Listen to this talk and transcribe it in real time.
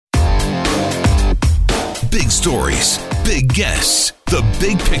stories, big guests, the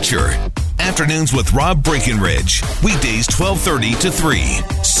big picture. Afternoons with Rob Breckenridge. Weekdays 1230 to 3,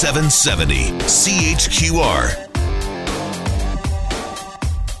 770 CHQR.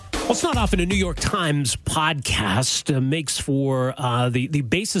 Well, it's not often a New York Times podcast makes for the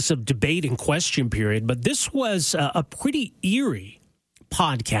basis of debate and question period, but this was a pretty eerie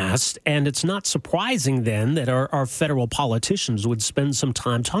podcast, and it's not surprising then that our federal politicians would spend some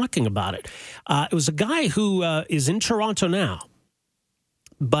time talking about it. It was a guy who is in Toronto now,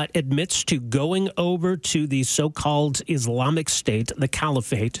 but admits to going over to the so-called Islamic State, the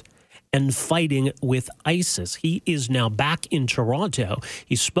Caliphate, and fighting with ISIS. He is now back in Toronto.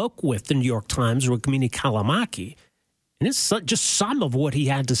 He spoke with the New York Times, Rukmini Callimachi, and it's just some of what he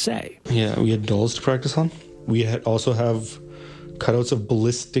had to say. Yeah, we had dolls to practice on. We also have cutouts of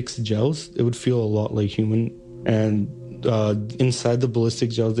ballistics gels. It would feel a lot like human. And inside the ballistic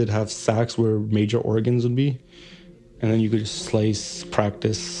gels, they'd have sacks where major organs would be. And then you could just slice,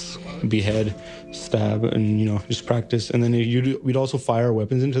 practice, behead, stab, and, just practice. And then we'd also fire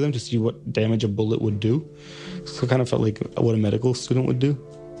weapons into them to see what damage a bullet would do. So it kind of felt like what a medical student would do.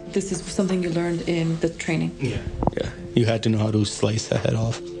 This is something you learned in the training? Yeah. You had to know how to slice the head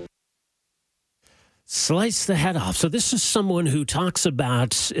off. Slice the head off. So this is someone who talks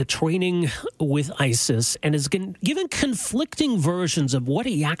about training with ISIS and is given conflicting versions of what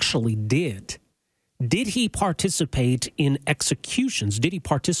he actually did. Did he participate in executions? Did he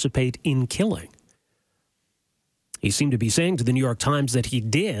participate in killing? He seemed to be saying to the New York Times that he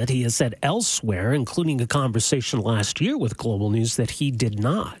did. He has said elsewhere, including a conversation last year with Global News, that he did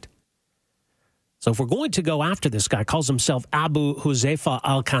not. So if we're going to go after this guy, calls himself Abu Huzaifa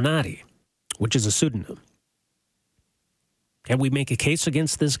al-Kanadi, which is a pseudonym. Can we make a case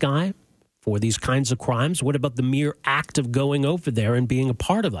against this guy for these kinds of crimes? What about the mere act of going over there and being a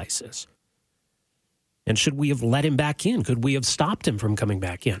part of ISIS? And should we have let him back in? Could we have stopped him from coming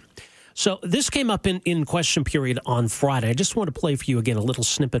back in? So this came up in question period on Friday. I just want to play for you again a little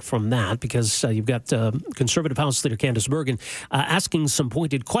snippet from that because you've got Conservative House Leader Candice Bergen asking some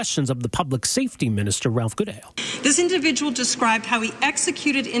pointed questions of the Public Safety Minister, Ralph Goodale. This individual described how he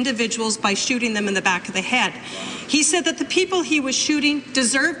executed individuals by shooting them in the back of the head. He said that the people he was shooting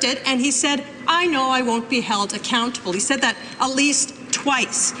deserved it, and he said, I know I won't be held accountable. He said that at least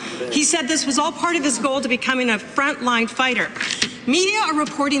twice. He said this was all part of his goal to becoming a frontline fighter. Media are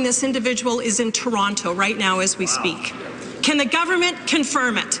reporting this individual is in Toronto right now as we speak. Can the government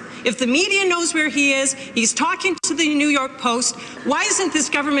confirm it? If the media knows where he is, he's talking to the New York Post, why isn't this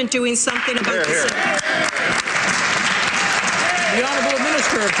government doing something about this? The Honourable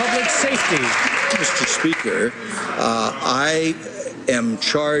Minister of Public Safety. Mr. Speaker, I am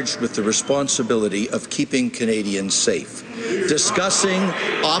charged with the responsibility of keeping Canadians safe. Discussing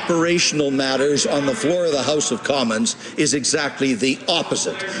operational matters on the floor of the House of Commons is exactly the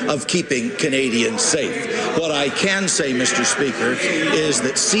opposite of keeping Canadians safe. What I can say, Mr. Speaker, is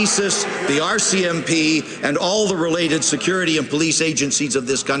that CSIS, the RCMP, and all the related security and police agencies of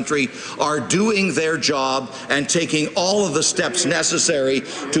this country are doing their job and taking all of the steps necessary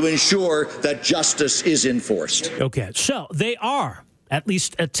to ensure that justice is enforced. Okay, so they are at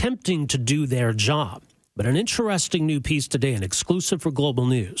least attempting to do their job. But an interesting new piece today, an exclusive for Global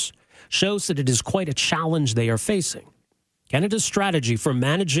News, shows that it is quite a challenge they are facing. Canada's strategy for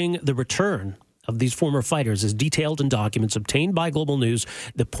managing the return of these former fighters is detailed in documents obtained by Global News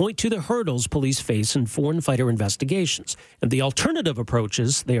that point to the hurdles police face in foreign fighter investigations and the alternative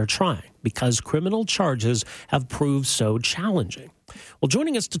approaches they are trying because criminal charges have proved so challenging. Well,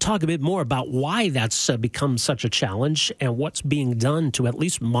 joining us to talk a bit more about why that's become such a challenge and what's being done to at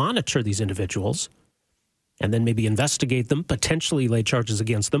least monitor these individuals and then maybe investigate them, potentially lay charges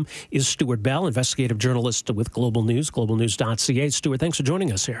against them, is Stuart Bell, investigative journalist with Global News, globalnews.ca. Stuart, thanks for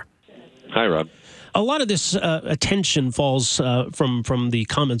joining us here. Hi, Rob. A lot of this attention falls from the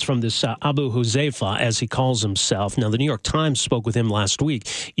comments from this Abu Huzaifa, as he calls himself. Now, the New York Times spoke with him last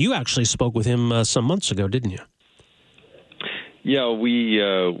week. You actually spoke with him some months ago, didn't you? Yeah,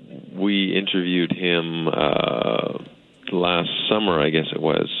 we interviewed him last summer, I guess it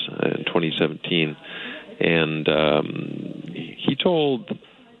was, in 2017. And he told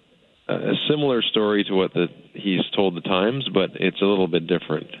a similar story to what he's told the Times, but it's a little bit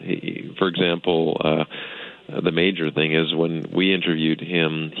different. For example, the major thing is when we interviewed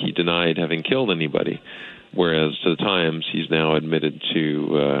him, he denied having killed anybody, whereas to the Times, he's now admitted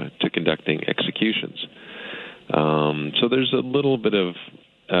to conducting executions. So there's a little bit of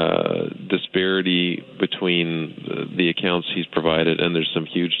disparity between the accounts he's provided, and there's some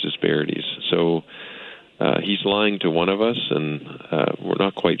huge disparities. So he's lying to one of us, and we're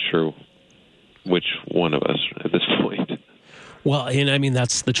not quite sure which one of us at this point. Well, and I mean,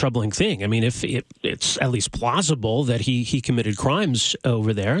 that's the troubling thing. I mean, if it's at least plausible that he committed crimes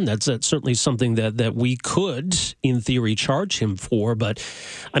over there, and that's certainly something that we could, in theory, charge him for. But,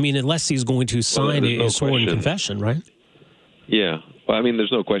 I mean, unless he's going to sign a sworn confession, right? Yeah. Well, I mean,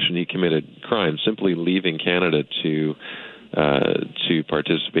 there's no question he committed crimes. Simply leaving Canada to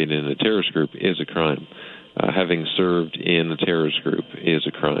participate in a terrorist group is a crime. Having served in a terrorist group is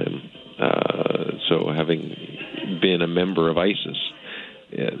a crime. So having been a member of ISIS,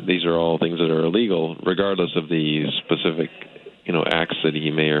 these are all things that are illegal, regardless of the specific, acts that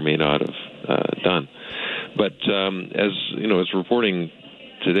he may or may not have done. But as reporting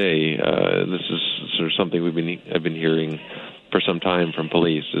today, this is sort of something I've been hearing for some time from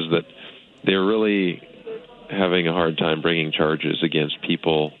police, is that they're really having a hard time bringing charges against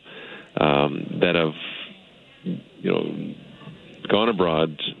people that have, gone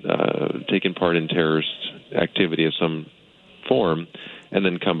abroad, taken part in terrorist activity of some form, and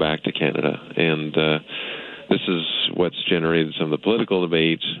then come back to Canada. And this is what's generated some of the political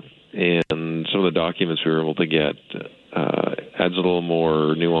debate, and some of the documents we were able to get adds a little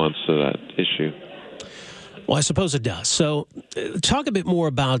more nuance to that issue. Well, I suppose it does. So talk a bit more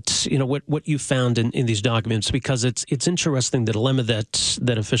about, what you found in these documents, because it's interesting, the dilemma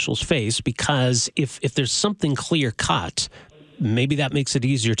that officials face, because if there's something clear-cut, maybe that makes it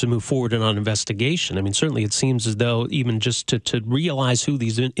easier to move forward in an investigation. I mean, certainly it seems as though even just to realize who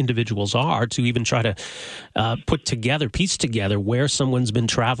these individuals are, to even try to piece together where someone's been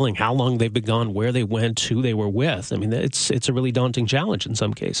traveling, how long they've been gone, where they went, who they were with. I mean, it's a really daunting challenge in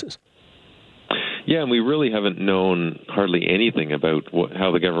some cases. Yeah, and we really haven't known hardly anything about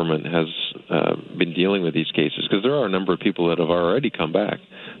how the government has been dealing with these cases, because there are a number of people that have already come back,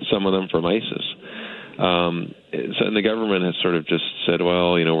 some of them from ISIS. And the government has sort of just said,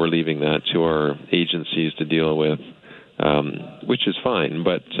 well, we're leaving that to our agencies to deal with, which is fine.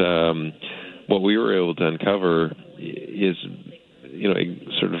 But what we were able to uncover is,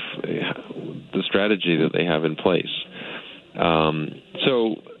 sort of the strategy that they have in place.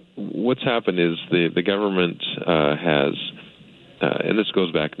 So what's happened is the government has, and this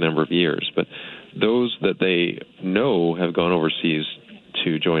goes back a number of years, but those that they know have gone overseas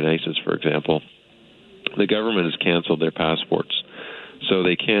to join ISIS, for example, the government has canceled their passports, so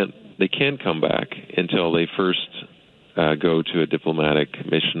they can't come back until they first go to a diplomatic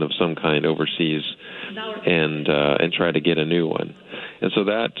mission of some kind overseas and try to get a new one. And so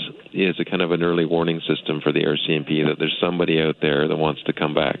that is a kind of an early warning system for the RCMP that there's somebody out there that wants to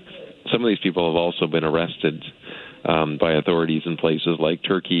come back. Some of these people have also been arrested by authorities in places like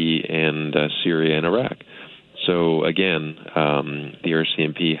Turkey and Syria and Iraq. So again, the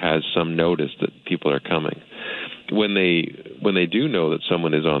RCMP has some notice that people are coming. When they do know that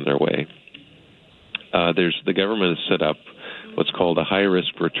someone is on their way, the government has set up what's called a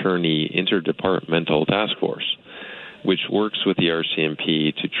high-risk returnee interdepartmental task force, which works with the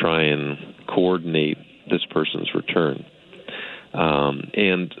RCMP to try and coordinate this person's return,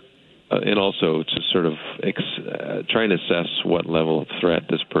 and also to sort of try and assess what level of threat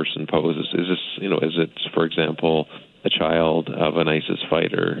this person poses. Is this, is it, for example, a child of an ISIS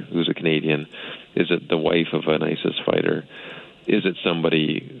fighter who's a Canadian? Is it the wife of an ISIS fighter? Is it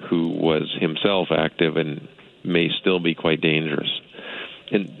somebody who was himself active and may still be quite dangerous?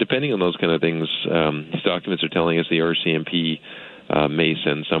 And depending on those kind of things, these documents are telling us the RCMP may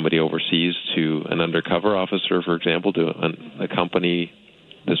send somebody overseas to an undercover officer, for example, to accompany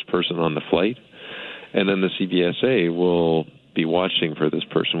this person on the flight. And then the CBSA will be watching for this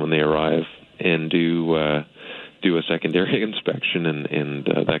person when they arrive and do a secondary inspection, and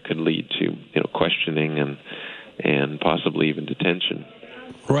that could lead to questioning and possibly even detention.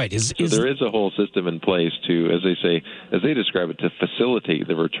 Right. So there is a whole system in place to, as they describe it, to facilitate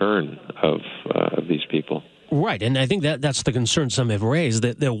the return of these people. Right, and I think that's the concern some have raised,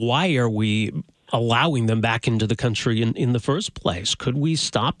 that why are we allowing them back into the country in the first place? Could we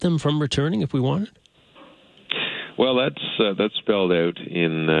stop them from returning if we wanted? Well, that's spelled out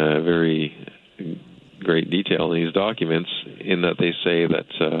in very great detail in these documents, in that they say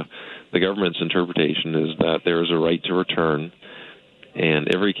that the government's interpretation is that there is a right to return,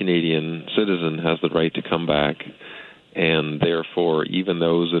 and every Canadian citizen has the right to come back, and therefore even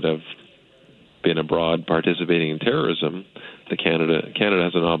those that have been abroad participating in terrorism, Canada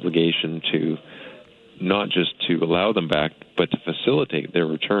has an obligation to not just to allow them back, but to facilitate their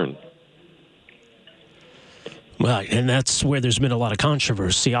return. Well, and that's where there's been a lot of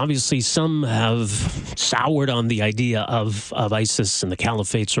controversy. Obviously, some have soured on the idea of ISIS and the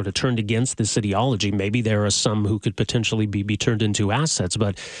caliphate, sort of turned against this ideology. Maybe there are some who could potentially be turned into assets.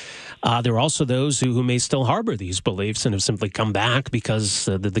 But There are also those who may still harbor these beliefs and have simply come back because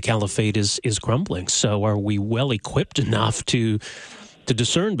the caliphate is crumbling. So are we well equipped enough to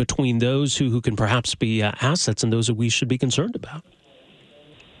discern between those who can perhaps be assets and those that we should be concerned about?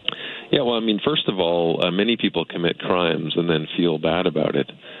 Yeah, well, I mean, first of all, many people commit crimes and then feel bad about it,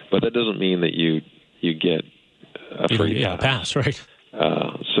 but that doesn't mean that you get a free pass, right?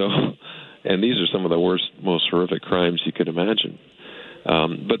 And these are some of the worst, most horrific crimes you could imagine.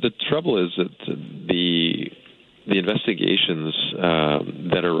 But the trouble is that the investigations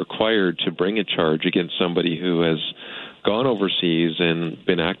that are required to bring a charge against somebody who has gone overseas and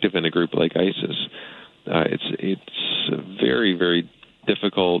been active in a group like ISIS, it's a very, very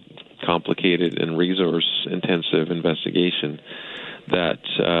difficult, complicated, and resource-intensive investigation that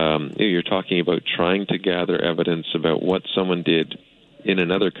you're talking about trying to gather evidence about what someone did in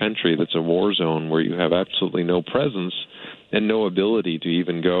another country that's a war zone where you have absolutely no presence and no ability to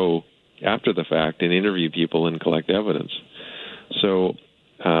even go after the fact and interview people and collect evidence. So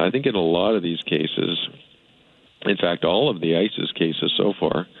I think in a lot of these cases, in fact, all of the ISIS cases so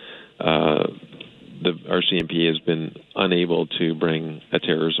far, the RCMP has been unable to bring a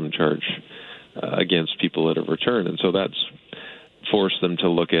terrorism charge against people that have returned. And so that's forced them to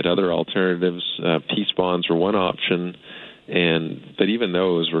look at other alternatives. Peace bonds are one option, but even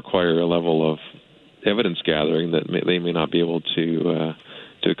those require a level of evidence gathering that they may not be able to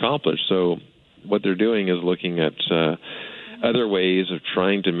accomplish. So what they're doing is looking at other ways of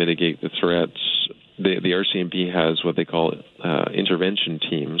trying to mitigate the threats. The RCMP has what they call intervention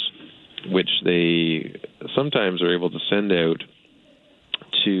teams, which they sometimes are able to send out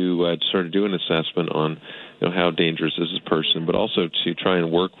to sort of do an assessment on how dangerous is this person, but also to try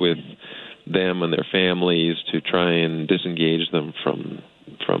and work with them and their families to try and disengage them from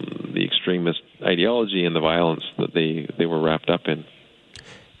the extremist ideology and the violence that they were wrapped up in.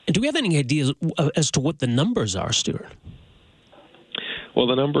 And do we have any ideas as to what the numbers are, Stuart? Well,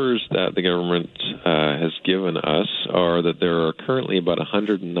 the numbers that the government has given us are that there are currently about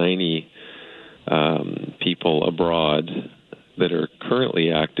 190 people abroad that are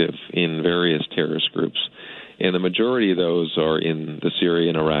currently active in various terrorist groups, and the majority of those are in the Syria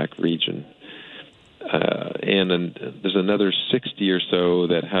and Iraq region. And then there's another 60 or so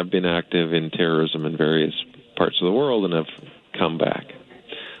that have been active in terrorism in various parts of the world and have come back.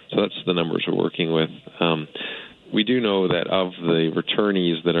 So that's the numbers we're working with. We do know that of the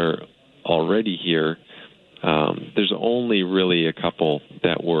returnees that are already here, there's only really a couple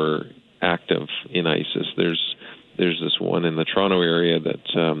that were active in ISIS. There's this one in the Toronto area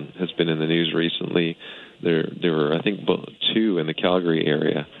that has been in the news recently. There were, I think, two in the Calgary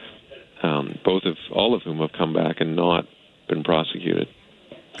area, all of whom have come back and not been prosecuted.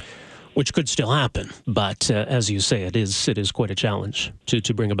 Which could still happen, but as you say, it is quite a challenge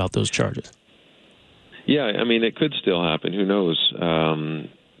to bring about those charges. Yeah, I mean, it could still happen. Who knows?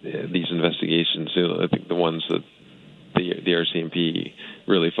 These investigations, I think the ones that the RCMP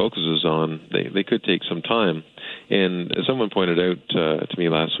really focuses on, they could take some time. And as someone pointed out to me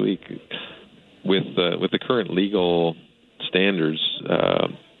last week, with the current legal standards,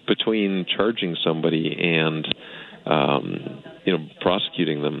 between charging somebody and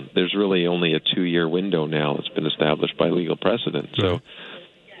prosecuting them, there's really only a 2-year window now that's been established by legal precedent. So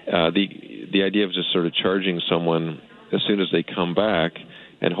the idea of just sort of charging someone as soon as they come back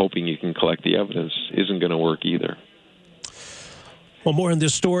and hoping you can collect the evidence isn't going to work either. Well, more on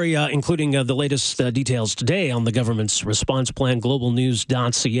this story, including the latest details today on the government's response plan,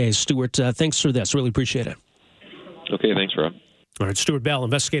 globalnews.ca. Stuart, thanks for this. Really appreciate it. Okay, thanks, Rob. All right, Stuart Bell,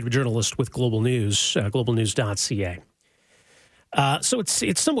 investigative journalist with Global News, globalnews.ca. So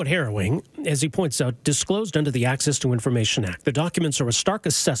it's somewhat harrowing. As he points out, disclosed under the Access to Information Act, the documents are a stark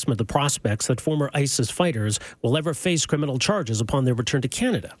assessment of the prospects that former ISIS fighters will ever face criminal charges upon their return to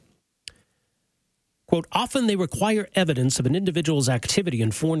Canada. Quote, often they require evidence of an individual's activity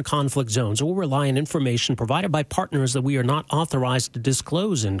in foreign conflict zones or rely on information provided by partners that we are not authorized to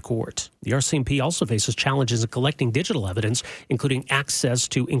disclose in court. The RCMP also faces challenges in collecting digital evidence, including access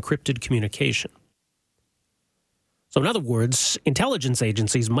to encrypted communication. So in other words, intelligence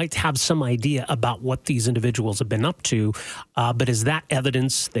agencies might have some idea about what these individuals have been up to, but is that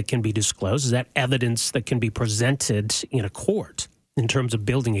evidence that can be disclosed? Is that evidence that can be presented in a court in terms of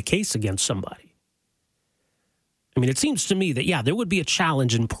building a case against somebody? I mean, it seems to me that, there would be a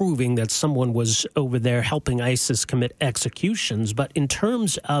challenge in proving that someone was over there helping ISIS commit executions, but in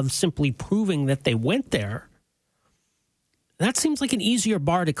terms of simply proving that they went there, that seems like an easier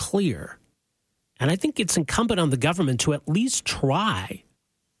bar to clear. And I think it's incumbent on the government to at least try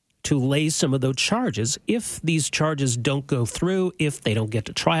to lay some of those charges. If these charges don't go through, if they don't get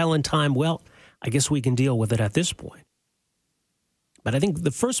to trial in time, well, I guess we can deal with it at this point. But I think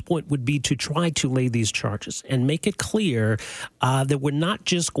the first point would be to try to lay these charges and make it clear that we're not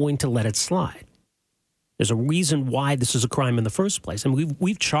just going to let it slide. There's a reason why this is a crime in the first place. And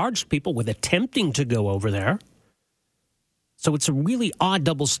we've charged people with attempting to go over there. So it's a really odd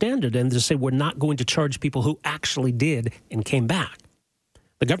double standard, and to say we're not going to charge people who actually did and came back.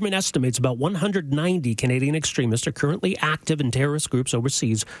 The government estimates about 190 Canadian extremists are currently active in terrorist groups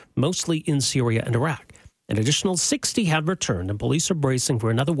overseas, mostly in Syria and Iraq. An additional 60 have returned, and police are bracing for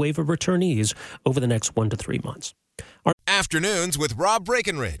another wave of returnees over the next 1 to 3 months. Afternoons with Rob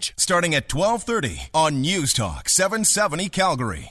Breckenridge, starting at 12:30 on News Talk 770 Calgary.